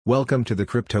Welcome to the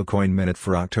Crypto Coin Minute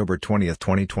for October 20,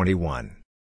 2021.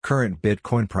 Current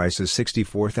Bitcoin price is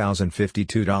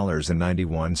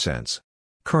 $64,052.91.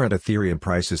 Current Ethereum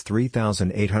price is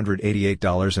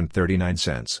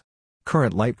 $3,888.39.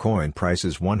 Current Litecoin price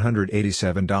is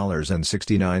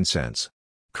 $187.69.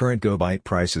 Current GoByte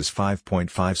price is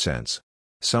 5.5 cents.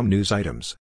 Some news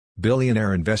items.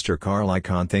 Billionaire investor Carl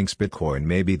Icahn thinks Bitcoin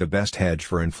may be the best hedge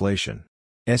for inflation.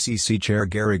 SEC Chair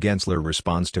Gary Gensler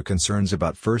responds to concerns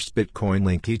about first Bitcoin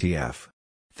Link ETF.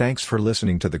 Thanks for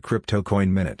listening to the Crypto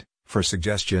Coin Minute. For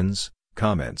suggestions,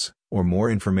 comments, or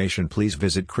more information, please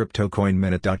visit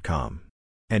CryptoCoinMinute.com.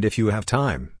 And if you have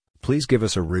time, please give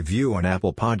us a review on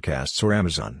Apple Podcasts or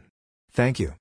Amazon. Thank you.